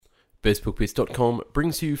BestBookBits.com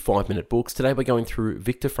brings you 5-minute books. Today we're going through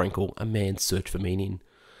Viktor Frankl, A Man's Search for Meaning.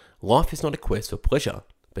 Life is not a quest for pleasure,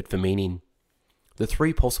 but for meaning. The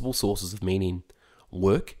 3 possible sources of meaning.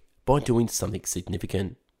 Work, by doing something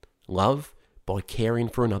significant. Love, by caring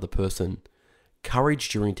for another person. Courage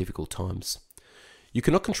during difficult times. You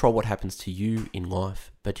cannot control what happens to you in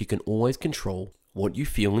life, but you can always control what you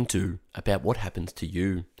feel and do about what happens to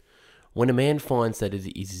you. When a man finds that it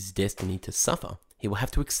is his destiny to suffer, he will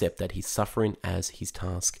have to accept that he's suffering as his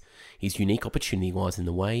task. His unique opportunity lies in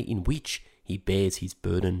the way in which he bears his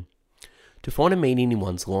burden. To find a meaning in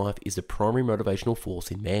one's life is the primary motivational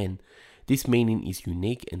force in man. This meaning is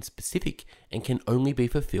unique and specific and can only be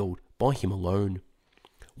fulfilled by him alone.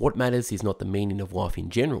 What matters is not the meaning of life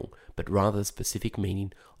in general, but rather the specific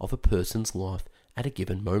meaning of a person's life at a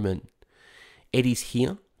given moment. It is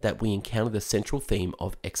here that we encounter the central theme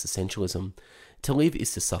of existentialism. To live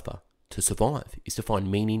is to suffer. To survive is to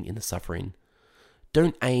find meaning in the suffering.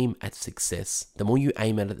 Don't aim at success. The more you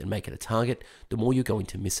aim at it and make it a target, the more you're going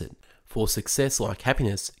to miss it. For success, like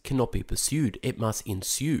happiness, cannot be pursued. It must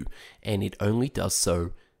ensue, and it only does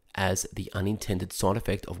so as the unintended side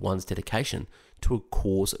effect of one's dedication to a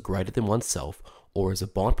cause greater than oneself, or as a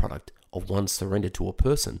byproduct of one's surrender to a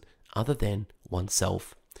person other than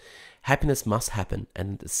oneself. Happiness must happen,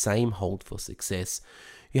 and the same holds for success.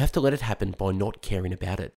 You have to let it happen by not caring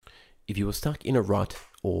about it. If you are stuck in a rut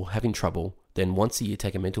or having trouble, then once a year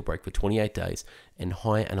take a mental break for 28 days and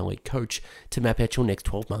hire an elite coach to map out your next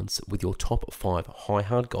 12 months with your top 5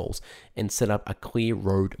 hard goals and set up a clear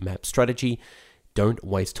roadmap strategy. Don't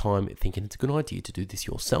waste time thinking it's a good idea to do this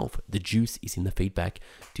yourself. The juice is in the feedback.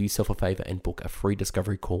 Do yourself a favor and book a free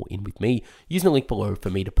discovery call in with me using the link below for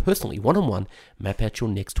me to personally, one-on-one, map out your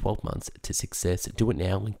next 12 months to success. Do it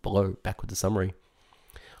now, link below. Back with the summary.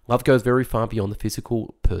 Love goes very far beyond the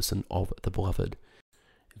physical person of the beloved.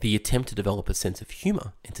 The attempt to develop a sense of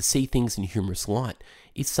humor and to see things in humorous light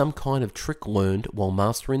is some kind of trick learned while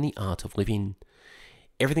mastering the art of living.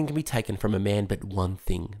 Everything can be taken from a man but one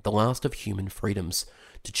thing, the last of human freedoms,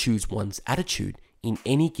 to choose one's attitude in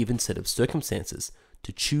any given set of circumstances,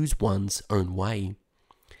 to choose one's own way.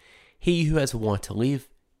 He who has a right to live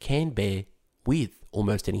can bear with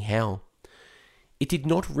almost anyhow. It did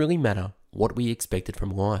not really matter what we expected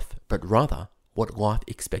from life, but rather what life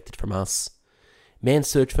expected from us. Man's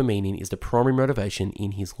search for meaning is the primary motivation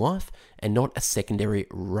in his life and not a secondary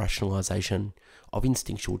rationalization of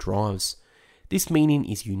instinctual drives. This meaning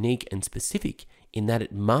is unique and specific in that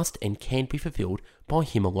it must and can be fulfilled by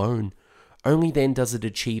him alone. Only then does it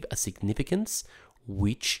achieve a significance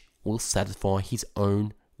which will satisfy his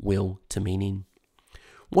own will to meaning.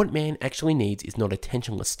 What man actually needs is not a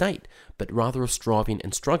tensionless state, but rather a striving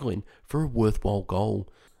and struggling for a worthwhile goal,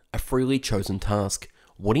 a freely chosen task.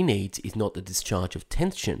 What he needs is not the discharge of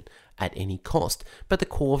tension at any cost, but the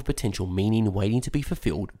core of potential meaning waiting to be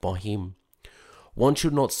fulfilled by him. One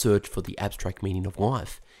should not search for the abstract meaning of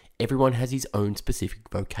life. Everyone has his own specific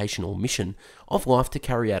vocation or mission of life to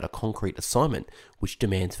carry out a concrete assignment which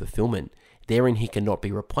demands fulfillment. Therein he cannot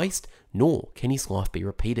be replaced, nor can his life be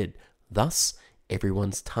repeated. Thus,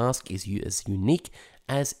 everyone's task is as unique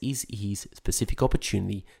as is his specific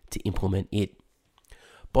opportunity to implement it.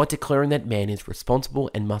 By declaring that man is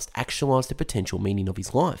responsible and must actualize the potential meaning of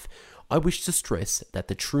his life, I wish to stress that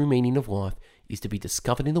the true meaning of life is to be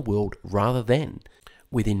discovered in the world rather than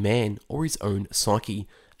within man or his own psyche,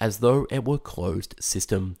 as though it were a closed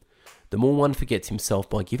system. The more one forgets himself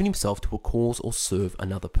by giving himself to a cause or serve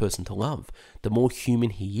another person to love, the more human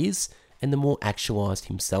he is and the more actualized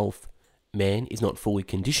himself. Man is not fully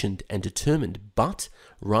conditioned and determined, but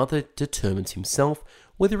rather determines himself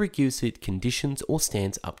whether he gives it conditions or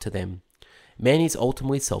stands up to them. Man is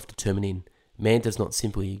ultimately self-determining. Man does not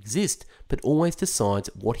simply exist, but always decides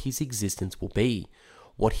what his existence will be,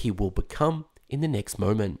 what he will become in the next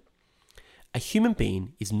moment. A human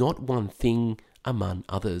being is not one thing among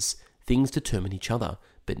others. Things determine each other,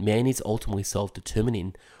 but man is ultimately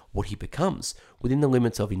self-determining what he becomes within the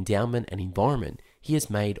limits of endowment and environment he has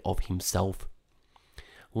made of himself.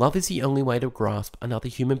 Love is the only way to grasp another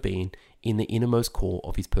human being in the innermost core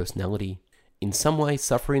of his personality. In some way,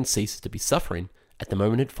 suffering ceases to be suffering at the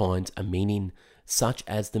moment it finds a meaning, such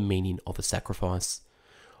as the meaning of a sacrifice.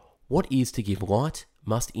 What is to give light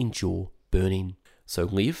must endure burning. So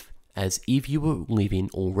live as if you were living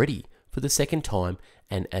already for the second time,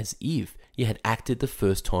 and as if you had acted the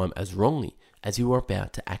first time as wrongly as you are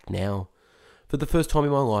about to act now. For the first time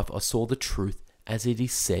in my life, I saw the truth as it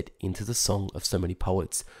is set into the song of so many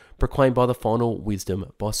poets, proclaimed by the final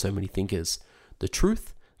wisdom by so many thinkers. The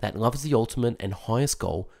truth that love is the ultimate and highest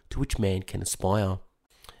goal to which man can aspire.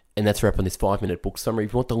 And that's a wrap on this 5-minute book summary.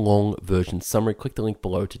 If you want the long version summary, click the link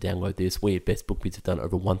below to download this. We at Best Book Bits have done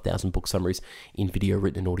over 1,000 book summaries in video,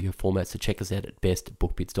 written, and audio format, so check us out at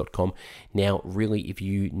bestbookbits.com. Now, really, if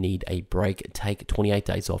you need a break, take 28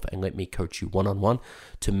 days off and let me coach you one-on-one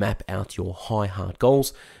to map out your high, hard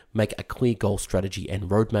goals, make a clear goal strategy and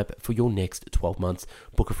roadmap for your next 12 months.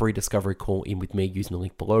 Book a free discovery call in with me using the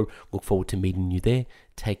link below. Look forward to meeting you there.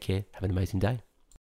 Take care. Have an amazing day.